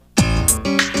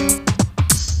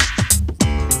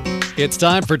It's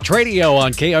time for Tradio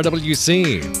on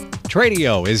KRWC.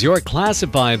 Tradio is your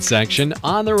classified section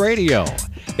on the radio.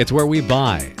 It's where we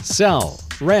buy, sell,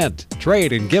 rent,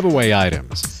 trade, and give away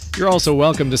items. You're also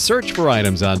welcome to search for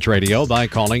items on Tradio by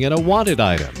calling it a wanted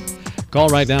item. Call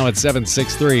right now at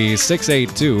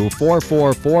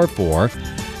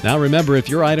 763-682-4444. Now remember, if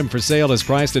your item for sale is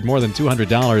priced at more than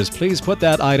 $200, please put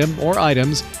that item or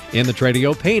items in the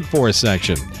Tradio Paid For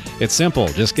section. It's simple.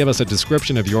 Just give us a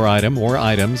description of your item or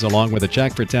items along with a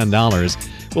check for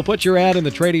 $10. We'll put your ad in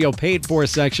the Tradio Paid For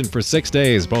section for 6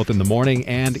 days, both in the morning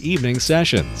and evening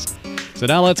sessions. So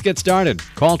now let's get started.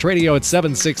 Call Tradio at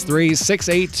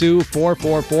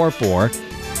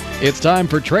 763-682-4444. It's time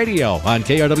for Tradio on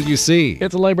KRWC.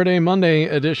 It's a Labor Day Monday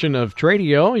edition of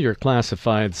Tradio, your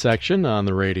classified section on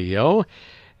the radio.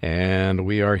 And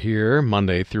we are here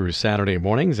Monday through Saturday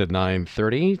mornings at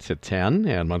 9:30 to 10,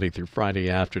 and Monday through Friday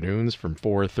afternoons from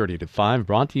 4:30 to 5.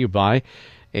 Brought to you by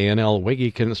A&L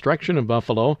Wiggy Construction of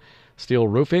Buffalo. Steel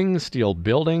roofing, steel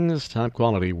buildings, top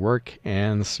quality work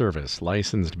and service.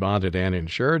 Licensed, bonded, and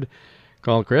insured.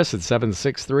 Call Chris at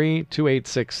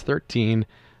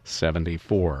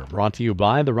 763-286-1374. Brought to you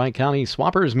by the Wright County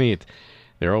Swappers Meet.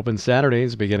 They're open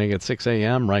Saturdays beginning at 6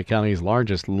 a.m. Wright County's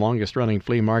largest, longest-running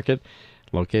flea market,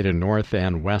 located north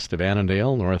and west of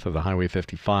Annandale, north of the Highway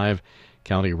 55,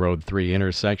 County Road 3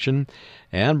 intersection.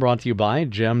 And brought to you by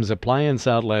Gems Appliance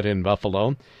Outlet in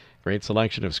Buffalo. Great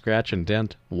selection of scratch and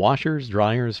dent washers,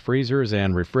 dryers, freezers,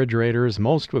 and refrigerators,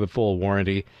 most with a full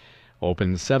warranty.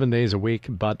 Open 7 days a week,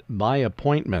 but by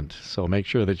appointment. So make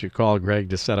sure that you call Greg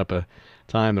to set up a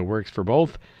time that works for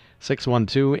both.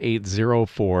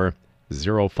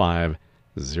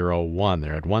 612-804-0501.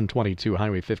 They're at 122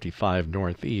 Highway 55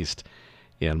 Northeast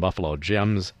in Buffalo.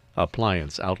 Gems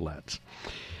Appliance Outlet.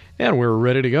 And we're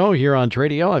ready to go here on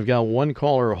Tradio. I've got one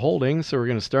caller holding, so we're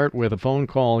going to start with a phone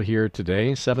call here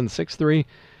today.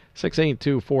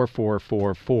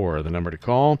 763-682-4444, the number to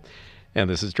call. And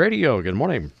this is Tradio. Good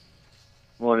morning.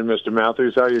 Morning, Mr.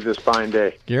 Matthews. How are you this fine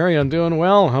day? Gary, I'm doing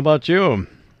well. How about you?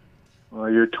 Well,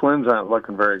 your twins aren't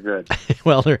looking very good.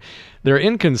 Well, they're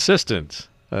inconsistent,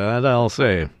 that I'll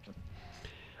say.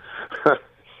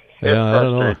 Yeah, I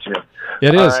don't know. You.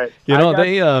 It is. Right.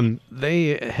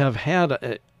 They have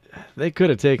had. They could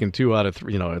have taken 2 out of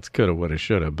 3. It's coulda, woulda,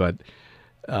 shoulda. But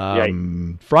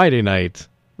Friday night,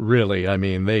 really,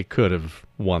 they could have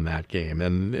won that game.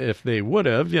 And if they would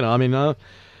have,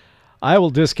 I will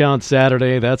discount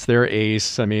Saturday. That's their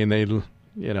ace. He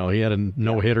had a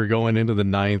no-hitter going into the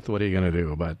 9th. What are you going to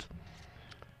do? But,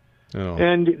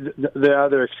 And the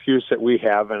other excuse that we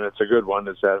have, and it's a good one,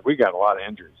 is that we got a lot of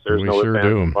injuries. There's no sure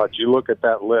do. But you look at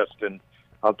that list, and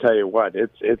I'll tell you what,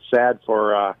 it's sad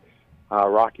for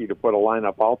Rocky to put a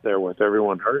lineup out there with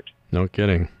everyone hurt. No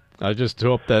kidding. I just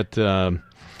hope that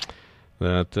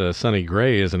Sonny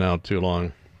Gray isn't out too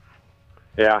long.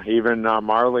 Yeah, even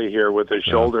Marley here with his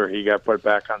shoulder, he got put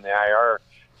back on the IR,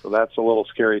 so that's a little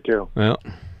scary too. Yeah.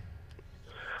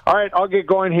 All right, I'll get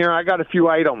going here. I got a few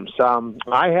items.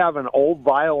 I have an old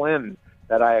violin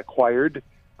that I acquired.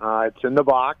 It's in the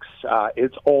box.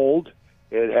 It's old.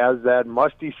 It has that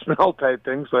musty smell type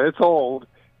thing, so it's old.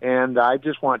 And I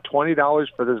just want $20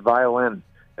 for this violin.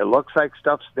 It looks like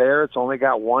stuff's there. It's only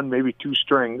got 1, maybe 2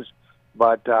 strings.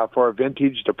 But for a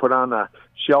vintage to put on a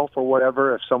shelf or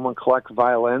whatever, if someone collects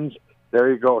violins, there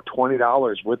you go,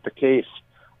 $20 with the case.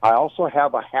 I also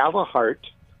have a Heart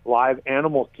live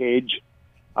animal cage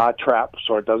trap,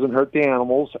 so it doesn't hurt the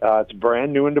animals. It's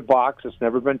brand new in the box. It's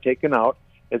never been taken out.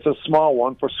 It's a small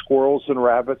one for squirrels and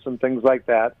rabbits and things like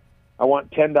that. I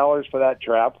want $10 for that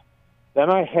trap.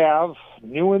 Then I have,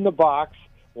 new in the box,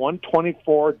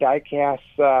 124 die-cast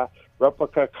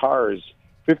replica cars,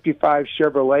 55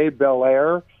 Chevrolet Bel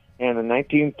Air, and a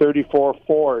 1934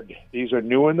 Ford. These are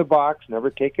new in the box,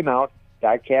 never taken out,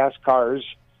 die-cast cars,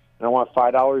 and I want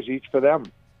 $5 each for them.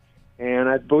 And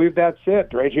I believe that's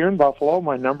it. Right here in Buffalo,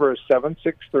 my number is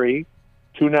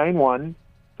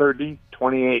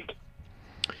 763-291-3028.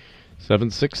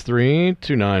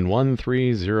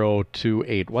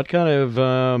 763-291-3028. What kind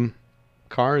of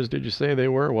cars did you say they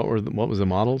were? What was the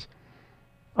models?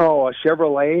 Oh, a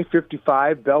Chevrolet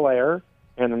 55 Bel Air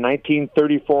and a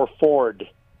 1934 Ford.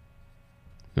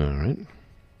 All right.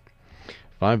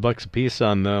 $5 a piece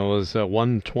on those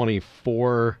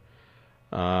 124.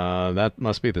 That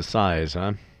must be the size,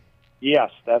 huh?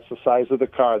 Yes, that's the size of the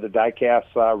car, the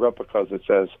die-cast replicas, it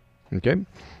says. Okay.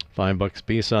 $5 a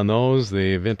piece on those.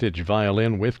 The vintage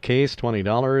violin with case,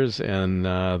 $20. And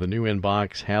the new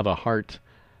in-box Heart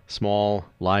small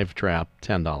live trap,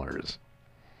 $10.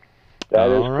 That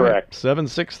is correct.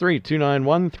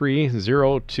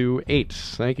 763-291-3028.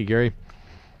 Thank you, Gary.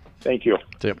 Thank you.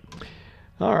 Tip.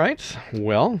 All right.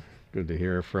 Well, good to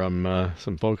hear from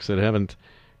some folks that haven't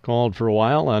called for a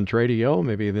while on Tradio.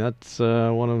 Maybe that's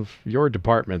one of your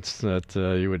departments that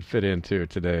you would fit into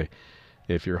today.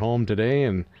 If you're home today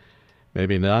and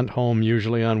maybe not home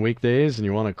usually on weekdays and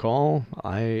you want to call,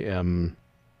 I am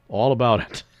all about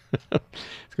it.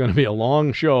 It's going to be a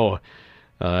long show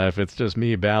if it's just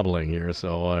me babbling here.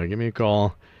 So give me a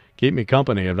call. Keep me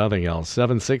company if nothing else.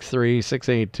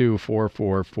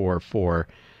 763-682-4444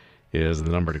 is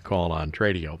the number to call on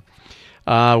Tradio.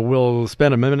 We'll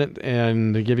spend a minute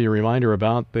and give you a reminder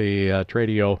about the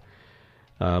Tradio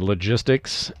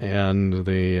logistics and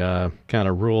the kind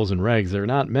of rules and regs. There are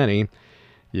not many.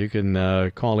 You can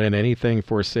call in anything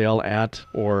for sale at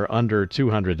or under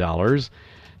 $200.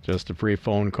 Just a free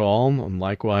phone call. And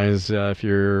likewise, if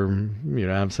you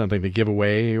have something to give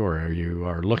away, or you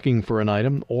are looking for an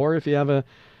item, or if you have a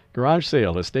garage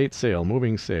sale, estate sale,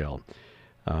 moving sale,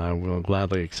 we'll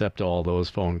gladly accept all those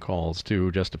phone calls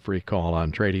too. Just a free call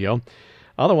on Tradio.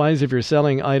 Otherwise, if you're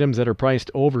selling items that are priced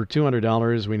over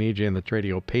 $200, we need you in the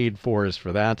Tradio paid fors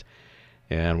for that.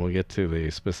 And we'll get to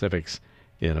the specifics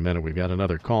in a minute. We've got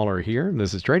another caller here.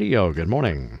 This is Tradio. Good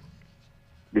morning.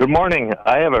 Good morning.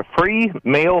 I have a free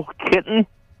male kitten,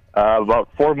 about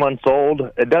 4 months old.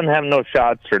 It doesn't have no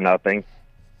shots or nothing,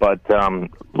 but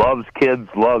loves kids,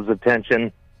 loves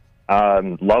attention,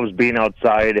 loves being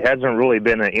outside. It hasn't really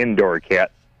been an indoor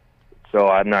cat, so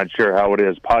I'm not sure how it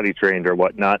is potty trained or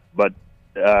whatnot, but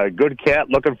good cat,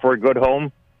 looking for a good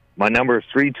home. My number is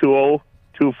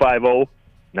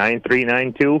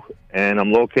 320-250-9392, and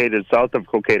I'm located south of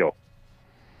Cokato.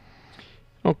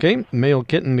 Okay, male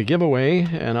kitten to give away,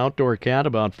 an outdoor cat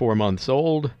about 4 months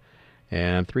old,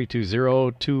 and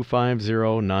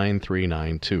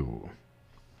 320-250-9392.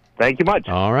 Thank you much.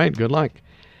 All right, good luck.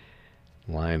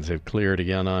 Lines have cleared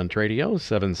again on Tradio.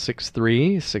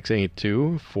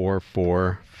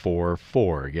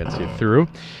 763-682-4444 gets you through.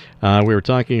 We were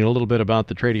talking a little bit about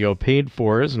the Tradio paid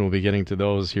fors, and we'll be getting to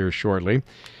those here shortly.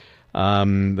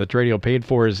 The Tradio paid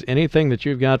fors, anything that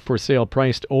you've got for sale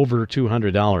priced over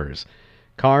 $200.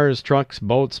 Cars, trucks,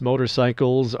 boats,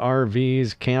 motorcycles,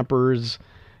 RVs, campers,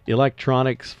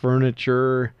 electronics,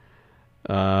 furniture,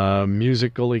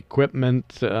 musical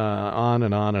equipment, on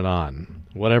and on and on.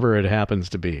 Whatever it happens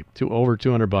to be. Over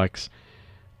 $200,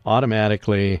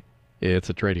 automatically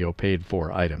it's a Tradio paid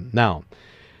for item. Now,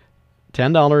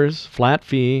 $10 flat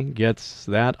fee gets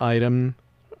that item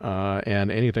and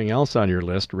anything else on your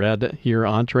list read here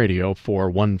on Tradio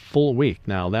for 1 full week.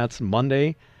 Now, that's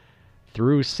Monday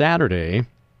through Saturday,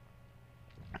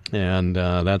 and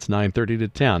that's 9:30 to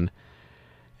 10.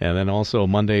 And then also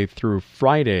Monday through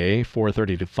Friday,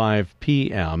 4:30 to 5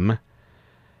 p.m.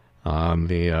 on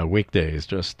the weekdays,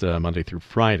 just Monday through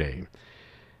Friday.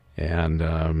 And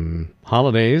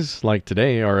holidays like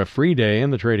today are a free day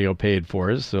in the Tradio paid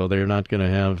fors, so they're not going to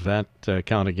have that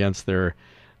count against their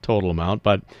total amount.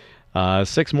 But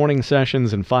 6 morning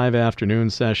sessions and 5 afternoon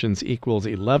sessions equals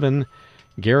 11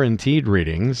 guaranteed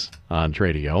readings on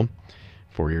Tradio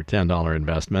for your $10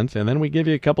 investment. And then we give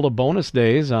you a couple of bonus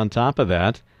days on top of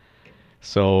that.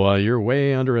 So you're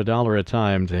way under $1 a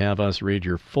time to have us read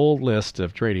your full list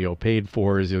of Tradio paid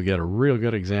fors. You'll get a real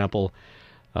good example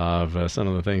of some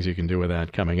of the things you can do with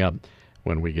that coming up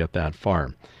when we get that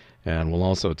far. And we'll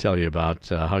also tell you about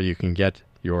how you can get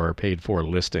your paid for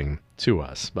listing to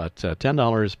us. But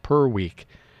 $10 per week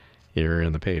here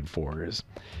in the paid fors.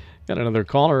 Got another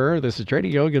caller. This is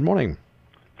Tradio. Good morning.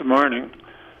 Good morning.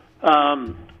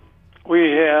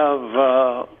 We have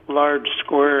large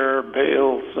square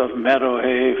bales of meadow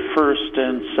hay, first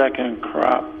and second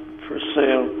crop for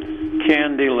sale.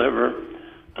 Can deliver.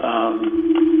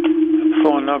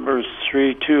 Phone number is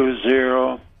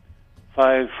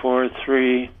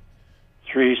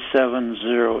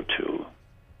 320-543-3702.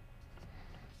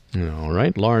 All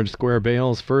right. Large square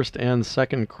bales, first and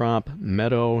second crop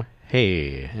meadow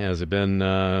hay. Has it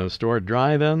been stored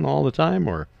dry then all the time,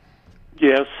 or?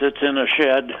 Yes, it's in a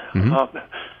shed. Mm-hmm.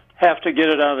 Have to get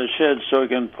it out of the shed so I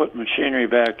can put machinery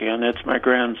back in. It's my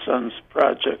grandson's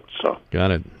project. So.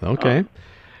 Got it. Okay.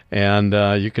 And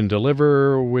you can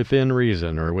deliver within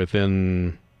reason or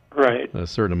within right a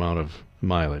certain amount of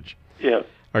mileage. Yeah.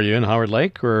 Are you in Howard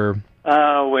Lake or?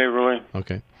 Waverly.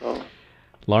 Okay. So.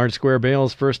 Large square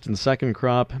bales, first and second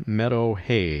crop meadow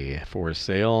hay for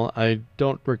sale. I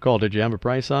don't recall. Did you have a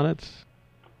price on it?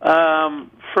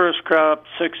 First crop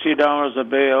 $60 a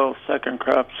bale. Second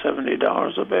crop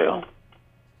 $70 a bale.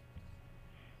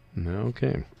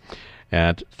 Okay.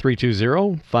 At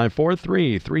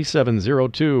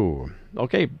 320-543-3702.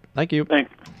 Okay, thank you.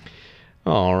 Thanks.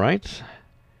 All right.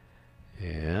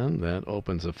 And that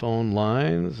opens the phone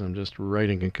lines. I'm just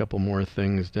writing a couple more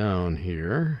things down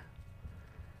here.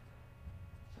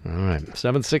 All right,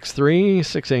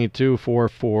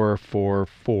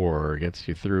 763-682-4444 gets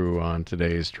you through on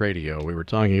today's Tradio. We were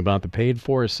talking about the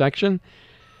paid-for section,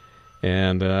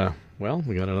 and, well,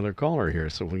 we got another caller here,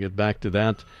 so we'll get back to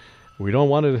that. We don't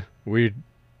want to,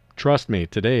 trust me,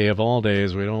 today of all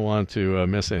days, we don't want to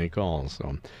miss any calls.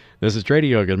 So this is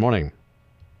Tradio. Good morning.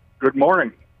 Good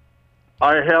morning.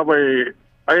 I have a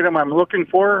item I'm looking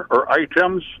for, or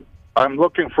items. I'm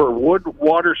looking for wood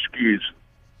water skis.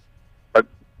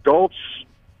 Adults,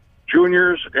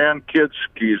 juniors, and kids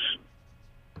skis.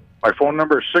 My phone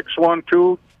number is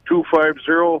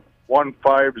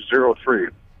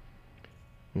 612-250-1503.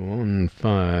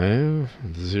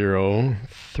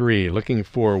 1503. Looking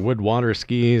for wood water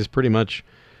skis, pretty much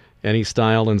any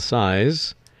style and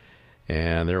size.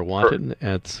 And they're wanted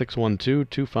at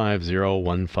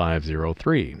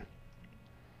 612-250-1503.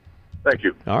 Thank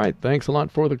you. All right, thanks a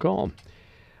lot for the call.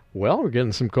 Well, we're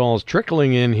getting some calls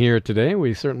trickling in here today.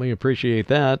 We certainly appreciate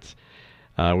that.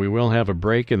 We will have a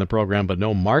break in the program, but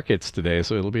no markets today,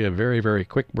 so it'll be a very, very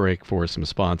quick break for some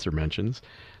sponsor mentions.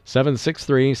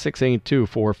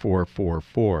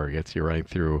 763-682-4444 gets you right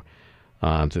through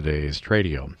on today's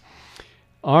Tradio.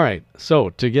 All right, so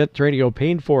to get Tradio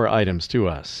paid for items to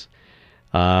us,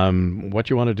 what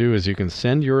you want to do is you can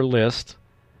send your list,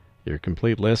 your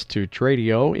complete list, to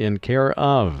Tradio in care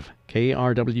of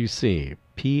KRWC,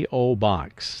 P.O.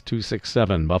 Box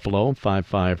 267, Buffalo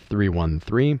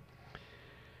 55313,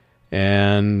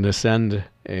 and send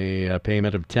a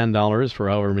payment of $10 for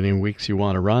however many weeks you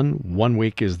want to run. 1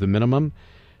 week is the minimum.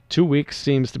 2 weeks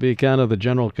seems to be kind of the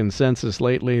general consensus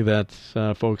lately that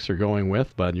folks are going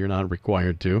with, but you're not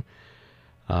required to.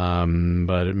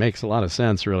 But it makes a lot of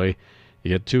sense, really. You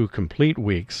get 2 complete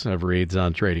weeks of reads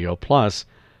on Tradio, plus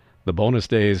the bonus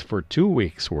days for 2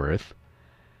 weeks worth.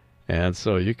 And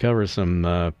so you cover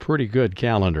some pretty good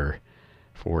calendar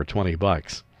for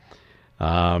 $20.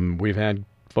 We've had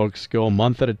folks go a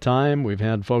month at a time. We've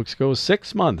had folks go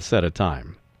 6 months at a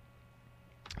time.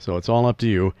 So it's all up to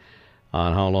you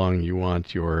on how long you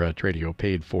want your Tradio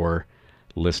paid for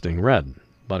listing read.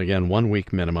 But again, 1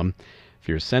 week minimum. If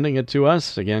you're sending it to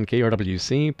us, again,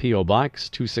 KRWC, P.O. Box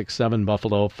 267,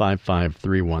 Buffalo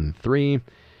 55313.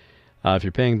 If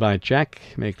you're paying by check,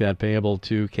 make that payable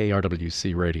to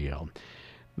KRWC Radio.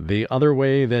 The other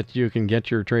way that you can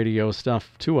get your Tradio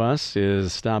stuff to us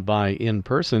is stop by in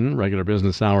person, regular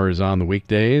business hours on the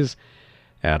weekdays,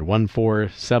 at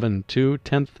 1472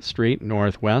 10th Street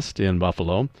Northwest in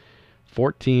Buffalo,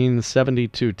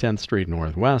 1472 10th Street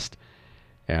Northwest,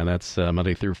 and that's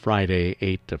Monday through Friday,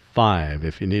 8 to 5.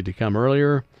 If you need to come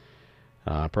earlier,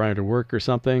 prior to work or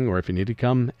something, or if you need to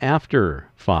come after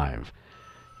 5,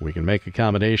 we can make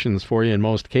accommodations for you in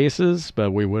most cases,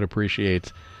 but we would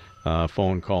appreciate a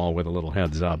phone call with a little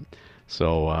heads up.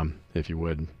 So if you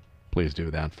would, please do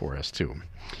that for us too.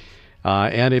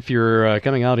 And if you're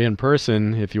coming out in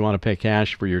person, if you want to pay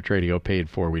cash for your Tradio paid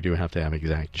for, we do have to have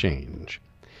exact change.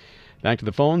 Back to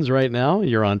the phones right now.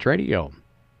 You're on Tradio.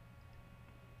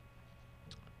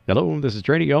 Hello, this is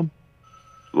Tradio.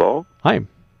 Hello? Hi.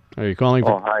 Are you calling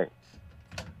for... Oh, hi.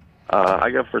 I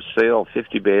got for sale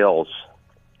 50 bales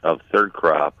of third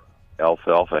crop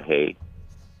alfalfa hay.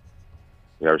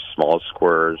 They are small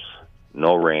squares,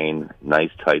 no rain,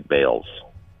 nice tight bales.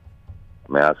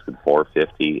 I'm asking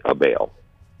 $4.50 a bale.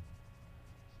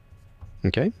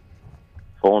 Okay.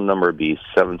 Phone number would be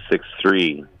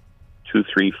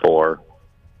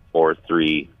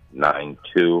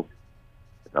 763-234-4392.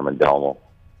 I'm in Delmo.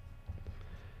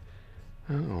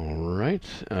 All right.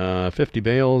 50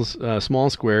 bales, small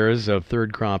squares of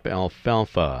third crop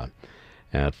alfalfa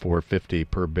at $4.50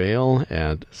 per bale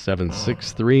at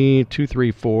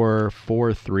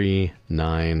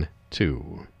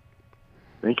 763-234-4392.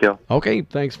 Thank you. Okay,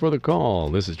 thanks for the call.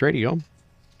 This is Tradio.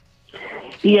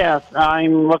 Yes,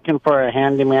 I'm looking for a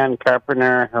handyman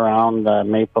carpenter around the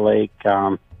Maple Lake,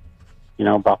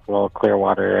 Buffalo,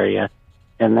 Clearwater area.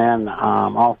 And then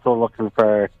also looking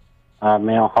for a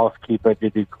male housekeeper to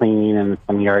do cleaning and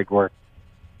some yard work.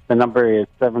 The number is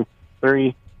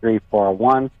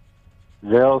 73341-0786.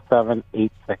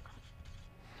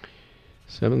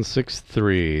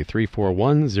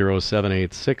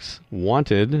 763-341-0786.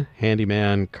 Wanted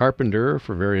handyman carpenter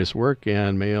for various work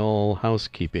and male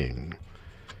housekeeping.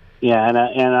 Yeah, and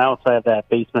I also have that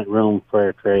basement room for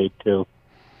a trade, too.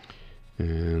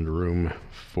 And room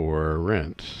for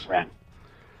rent. Rent.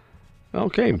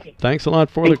 Okay, thanks a lot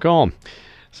for the call.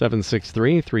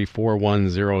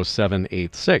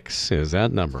 763-341-0786 is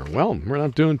that number. Well, we're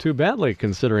not doing too badly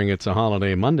considering it's a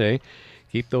holiday Monday.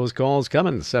 Keep those calls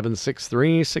coming,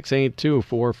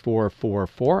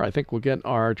 763-682-4444. I think we'll get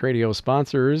our Tradio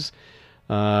sponsors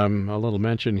a little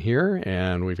mention here,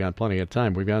 and we've got plenty of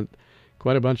time. We've got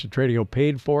quite a bunch of Tradio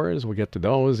paid fors. We'll get to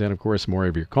those, and of course more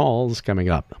of your calls coming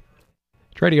up.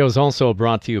 Tradio is also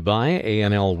brought to you by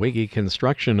A&L Wiggy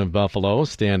Construction of Buffalo,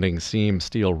 standing seam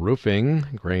steel roofing,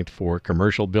 great for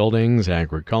commercial buildings,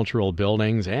 agricultural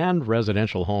buildings, and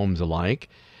residential homes alike.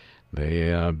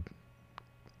 They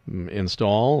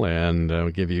install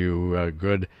and give you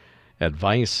good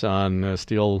advice on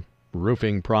steel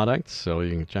roofing products, so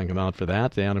you can check them out for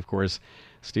that. And, of course,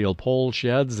 steel pole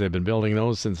sheds. They've been building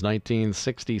those since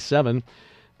 1967.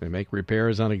 They make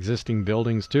repairs on existing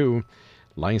buildings, too.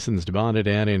 Licensed, bonded,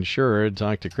 and insured.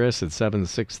 Talk to Chris at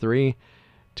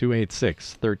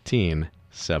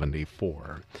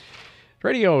 763-286-1374.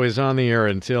 Radio is on the air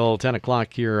until 10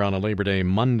 o'clock here on a Labor Day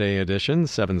Monday edition,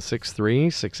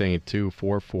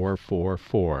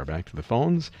 763-682-4444. Back to the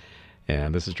phones,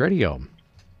 and this is Radio.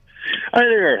 Hi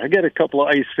there. I got a couple of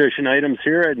ice fishing items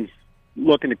here I'm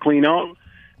looking to clean out.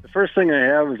 The first thing I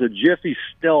have is a Jiffy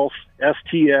Stealth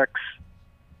STX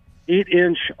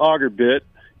 8-inch auger bit.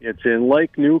 It's in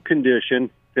like-new condition,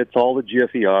 fits all the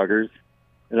Jiffy augers.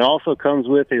 It also comes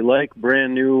with a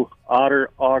brand-new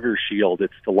Otter auger shield.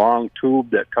 It's the long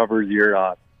tube that covers your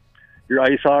ice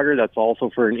auger. That's also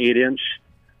for an 8-inch.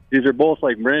 These are both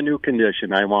brand-new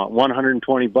condition. I want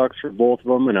 $120 for both of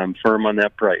them, and I'm firm on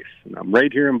that price. And I'm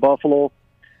right here in Buffalo.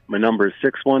 My number is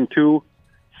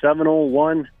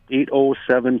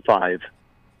 612-701-8075.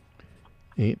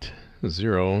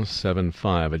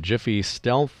 8075. A Jiffy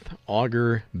Stealth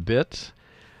auger bit.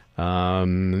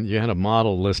 You had a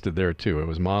model listed there, too. It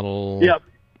was model... Yep,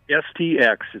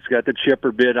 STX. It's got the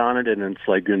chipper bit on it, and it's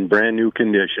in brand new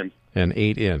condition. An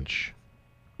 8-inch.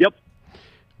 Yep.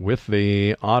 With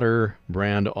the Otter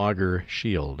brand auger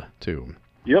shield, too.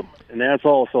 Yep, and that's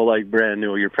also brand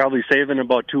new. You're probably saving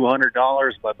about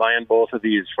 $200 by buying both of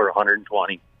these for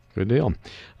 $120. Good deal.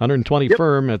 120 Yep.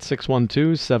 firm at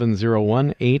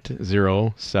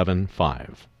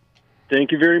 612-701-8075.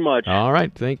 Thank you very much. All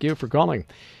right, thank you for calling.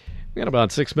 We got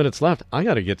about 6 minutes left. I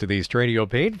got to get to these Tradio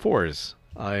paid fors.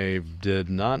 I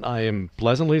am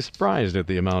pleasantly surprised at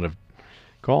the amount of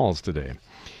calls today.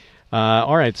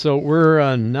 All right, so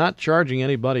we're not charging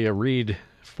anybody a read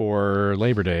for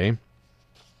Labor Day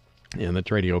in the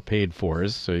Tradio paid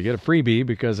fors, so you get a freebie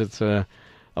because it's a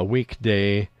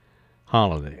weekday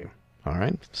holiday. All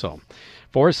right, so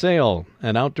for sale,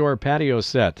 an outdoor patio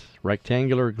set,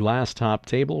 rectangular glass top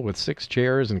table with 6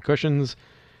 chairs and cushions,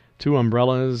 2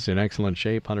 umbrellas in excellent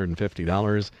shape,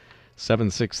 $150.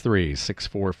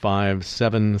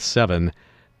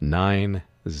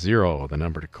 763-645-7790, the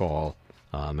number to call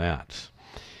on that.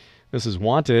 This is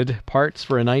wanted parts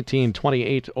for a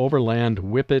 1928 Overland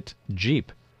Whippet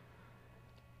Jeep.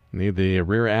 Need the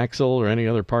rear axle or any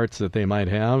other parts that they might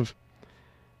have.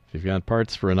 If you've got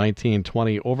parts for a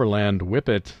 1920 Overland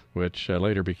Whippet, which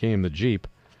later became the Jeep,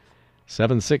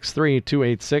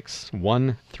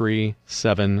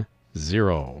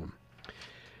 763-286-1370.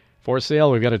 For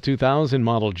sale, we've got a 2000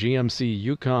 model GMC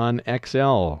Yukon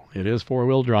XL. It is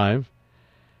 4-wheel drive,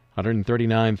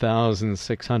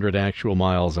 139,600 actual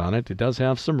miles on it. It does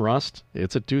have some rust.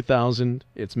 It's a 2000.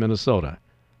 It's Minnesota.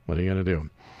 What are you going to do?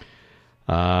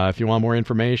 If you want more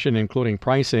information, including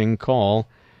pricing, call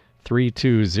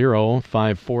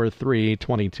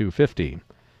 320-543-2250.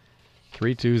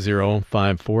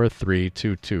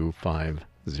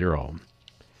 320-543-2250.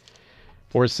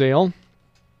 For sale,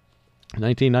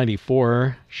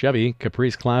 1994 Chevy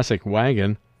Caprice Classic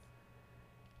wagon,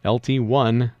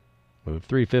 LT1 with a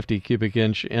 350 cubic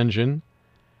inch engine.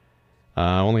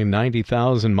 Only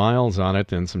 90,000 miles on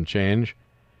it and some change.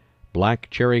 Black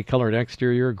cherry colored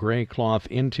exterior, gray cloth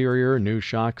interior, new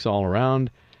shocks all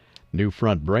around, new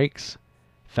front brakes,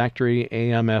 factory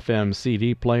AM/FM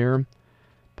CD player,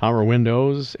 power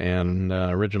windows, and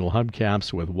original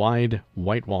hubcaps with wide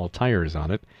white wall tires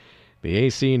on it. The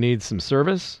AC needs some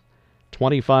service.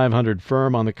 $2,500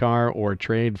 firm on the car or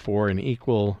trade for an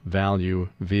equal value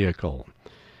vehicle.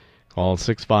 Call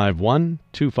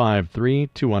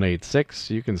 651-253-2186.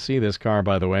 You can see this car,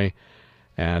 by the way,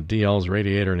 at DL's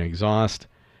Radiator and Exhaust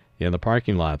in the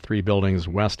parking lot, 3 buildings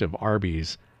west of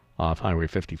Arby's off Highway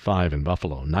 55 in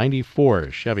Buffalo.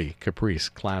 94 Chevy Caprice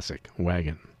Classic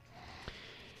wagon.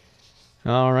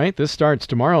 All right, this starts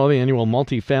tomorrow, the annual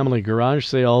multifamily garage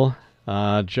sale.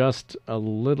 Just a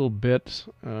little bit,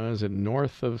 is it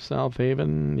north of South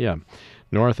Haven? Yeah,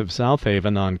 north of South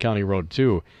Haven on County Road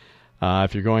 2.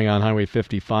 If you're going on Highway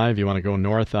 55, you want to go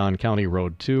north on County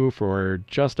Road 2 for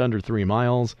just under 3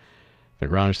 miles. The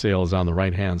garage sale is on the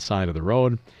right-hand side of the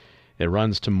road. It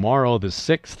runs tomorrow, the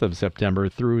 6th of September,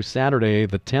 through Saturday,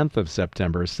 the 10th of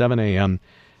September, 7 a.m.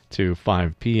 to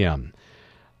 5 p.m.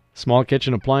 Small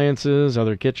kitchen appliances,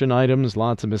 other kitchen items,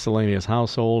 lots of miscellaneous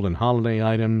household and holiday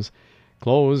items,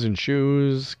 clothes and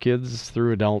shoes, kids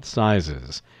through adult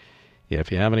sizes.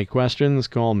 If you have any questions,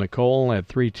 call Nicole at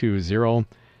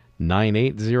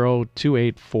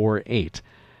 320-980-2848.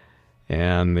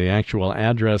 And the actual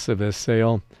address of this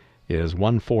sale is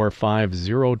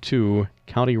 14502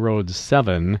 County Road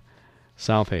 7,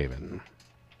 South Haven.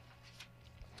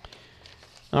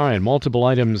 All right, multiple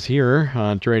items here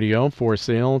on Tradio for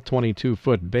sale.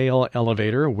 22-foot bale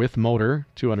elevator with motor,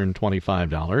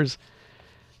 $225.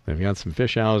 They've got some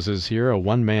fish houses here. A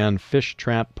one-man fish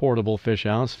trap portable fish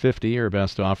house, $50 or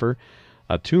best offer.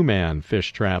 A two-man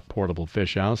fish trap portable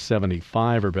fish house,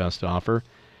 $75 or best offer.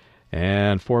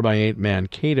 And 4x8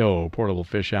 Mankato portable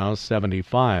fish house,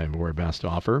 $75 or best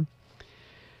offer.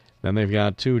 Then they've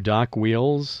got two dock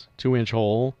wheels, 2-inch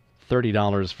hole,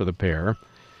 $30 for the pair.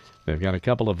 They've got a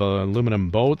couple of aluminum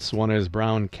boats. One is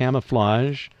brown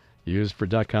camouflage, used for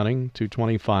duck hunting,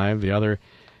 $225. The other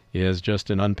is just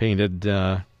an unpainted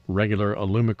regular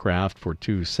Alumacraft for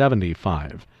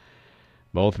 $275.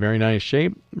 Both very nice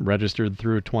shape, registered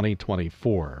through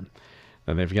 2024.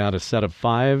 Then they've got a set of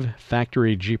 5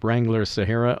 factory Jeep Wrangler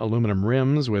Sahara aluminum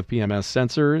rims with PMS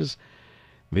sensors.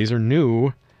 These are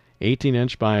new,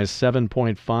 18-inch by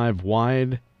 7.5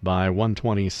 wide by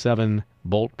 127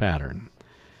 bolt pattern.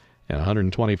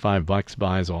 And $125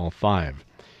 buys all 5.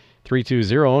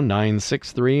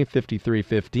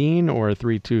 320-963-5315 or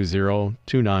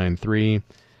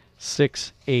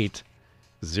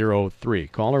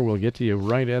 320-293-6803. Caller, we'll get to you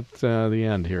right at the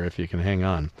end here if you can hang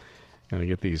on. Going to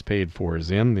get these paid fors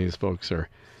in. These folks are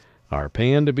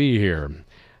paying to be here.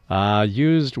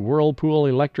 Used Whirlpool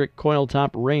electric coil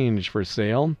top range for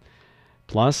sale.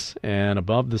 Plus an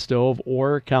above the stove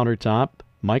or countertop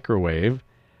microwave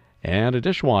and a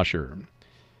dishwasher.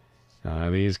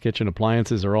 These kitchen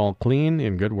appliances are all clean,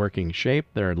 in good working shape.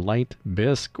 They're light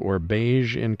bisque or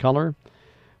beige in color.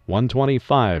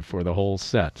 $125 for the whole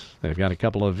set. They've got a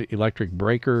couple of electric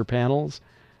breaker panels.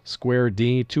 Square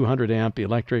D 200 amp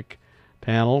electric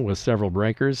panel with several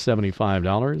breakers,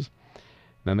 $75.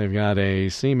 Then they've got a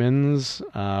Siemens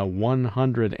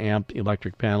 100 amp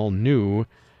electric panel, new,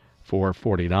 for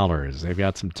 $40. They've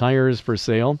got some tires for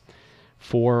sale.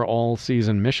 4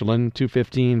 all-season Michelin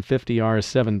 215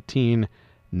 50R17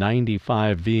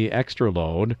 95V extra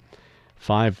load,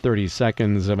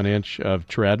 5/32 of an inch of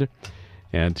tread,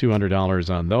 and $200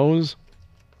 on those.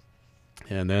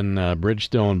 And then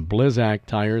Bridgestone Blizzak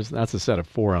tires, that's a set of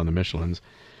 4 on the Michelins.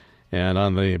 And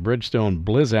on the Bridgestone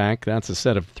Blizzak, that's a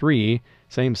set of 3,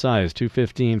 same size,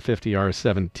 215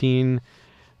 50R17.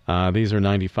 These are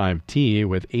 95T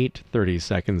with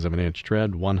 8/32 of an inch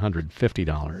tread,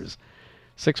 $150.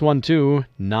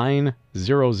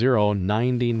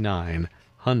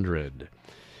 612-900-9900.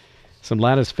 Some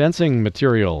lattice fencing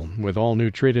material with all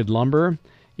new treated lumber,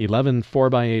 11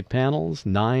 4x8 panels,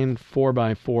 9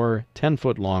 4x4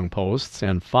 10-foot long posts,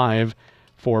 and 5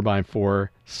 4x4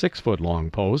 6-foot long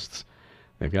posts.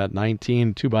 They've got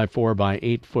 19 2x4 by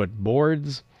 8-foot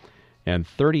boards and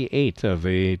 38 of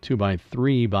the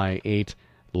 2x3 by 8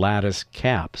 lattice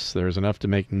caps. There's enough to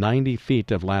make 90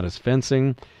 feet of lattice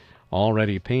fencing,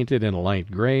 already painted in a light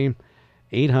gray,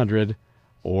 $800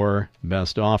 or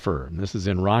best offer. This is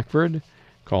in Rockford.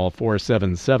 Call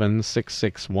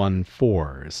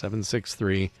 477-6614,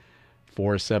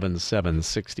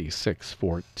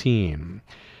 763-477-6614.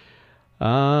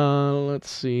 Let's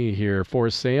see here. For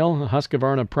sale,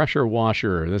 Husqvarna pressure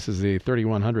washer. This is the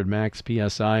 3100 Max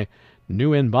PSI,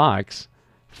 new in box,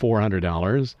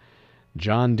 $400.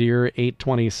 John Deere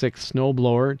 826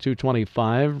 snowblower,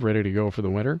 $225, ready to go for the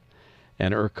winter.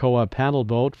 An Urcoa paddle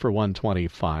boat for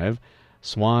 $125.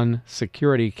 Swan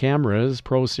security cameras,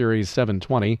 Pro Series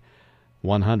 720,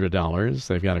 $100.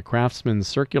 They've got a Craftsman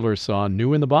circular saw,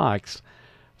 new in the box,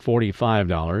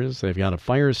 $45. They've got a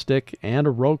Fire Stick and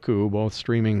a Roku, both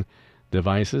streaming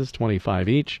devices, $25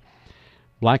 each.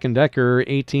 Black & Decker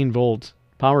 18-volt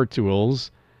power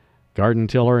tools, garden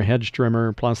tiller, hedge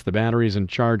trimmer, plus the batteries and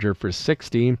charger for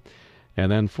 $60. And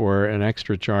then for an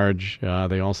extra charge,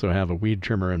 they also have a weed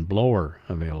trimmer and blower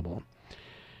available.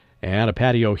 And a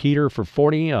patio heater for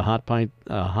 $40,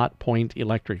 a Hot Point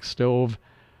electric stove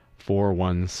for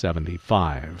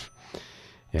 $175.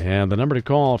 And the number to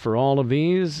call for all of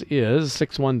these is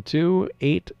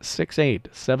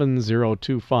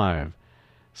 612-868-7025.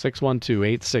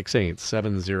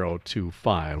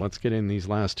 612-868-7025. Let's get in these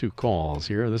last 2 calls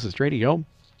here. This is Tradio.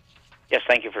 Yes,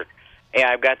 thank you for... Hey,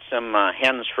 I've got some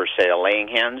hens for sale, laying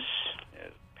hens,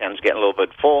 pen's getting a little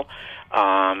bit full.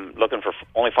 Looking for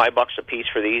only $5 a piece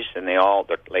for these, and they're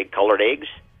like colored eggs.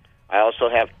 I also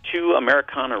have 2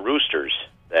 Americana roosters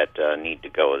that need to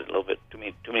go. There's a little bit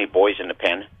too many boys in the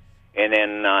pen. And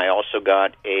then I also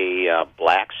got a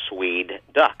black Swede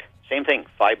duck. Same thing,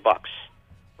 $5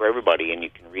 for everybody, and you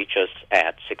can reach us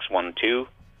at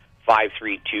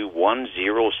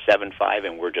 612-532-1075,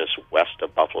 and we're just west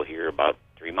of Buffalo here, about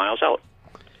 3 miles out.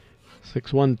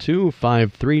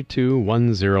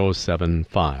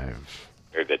 612-532-1075.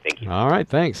 Very good, thank you. All right,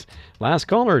 thanks. Last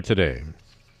caller today.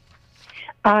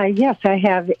 Yes, I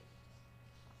have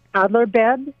toddler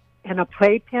bed and a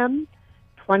playpen,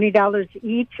 $20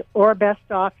 each or best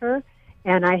offer,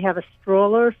 and I have a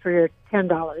stroller for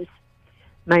 $10.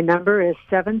 My number is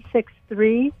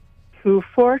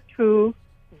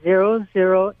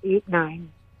 763-242-0089.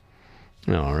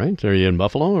 All right, are you in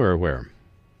Buffalo or where?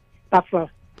 Buffalo.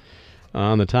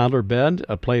 On the toddler bed,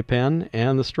 a playpen,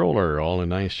 and the stroller, all in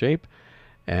nice shape,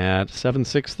 at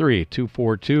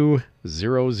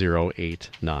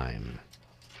 763-242-0089.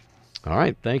 All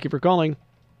right, thank you for calling.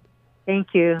 Thank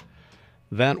you.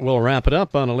 That will wrap it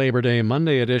up on a Labor Day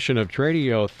Monday edition of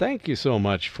Tradio. Thank you so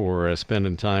much for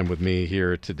spending time with me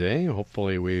here today.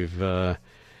 Hopefully we've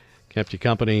kept you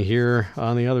company here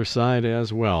on the other side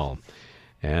as well.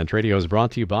 And Tradio is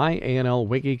brought to you by A&L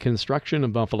Wiggy Construction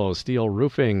of Buffalo. Steel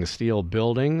roofing, steel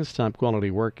buildings, top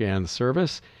quality work and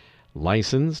service.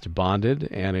 Licensed, bonded,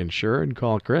 and insured.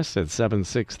 Call Chris at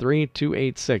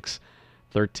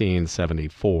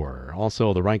 763-286-1374.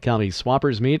 Also, the Wright County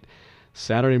Swappers Meet.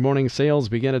 Saturday morning sales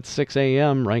begin at 6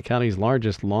 a.m. Wright County's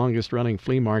largest, longest-running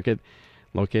flea market,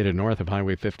 located north of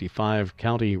Highway 55,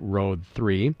 County Road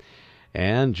 3.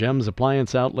 And Gems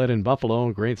Appliance Outlet in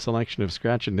Buffalo. Great selection of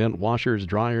scratch and dent washers,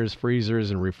 dryers,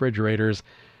 freezers, and refrigerators,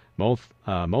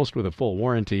 most with a full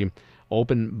warranty.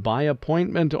 Open by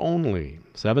appointment only.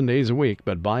 7 days a week,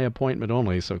 but by appointment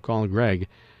only. So call Greg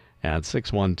at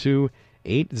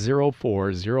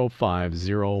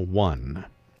 612-804-0501.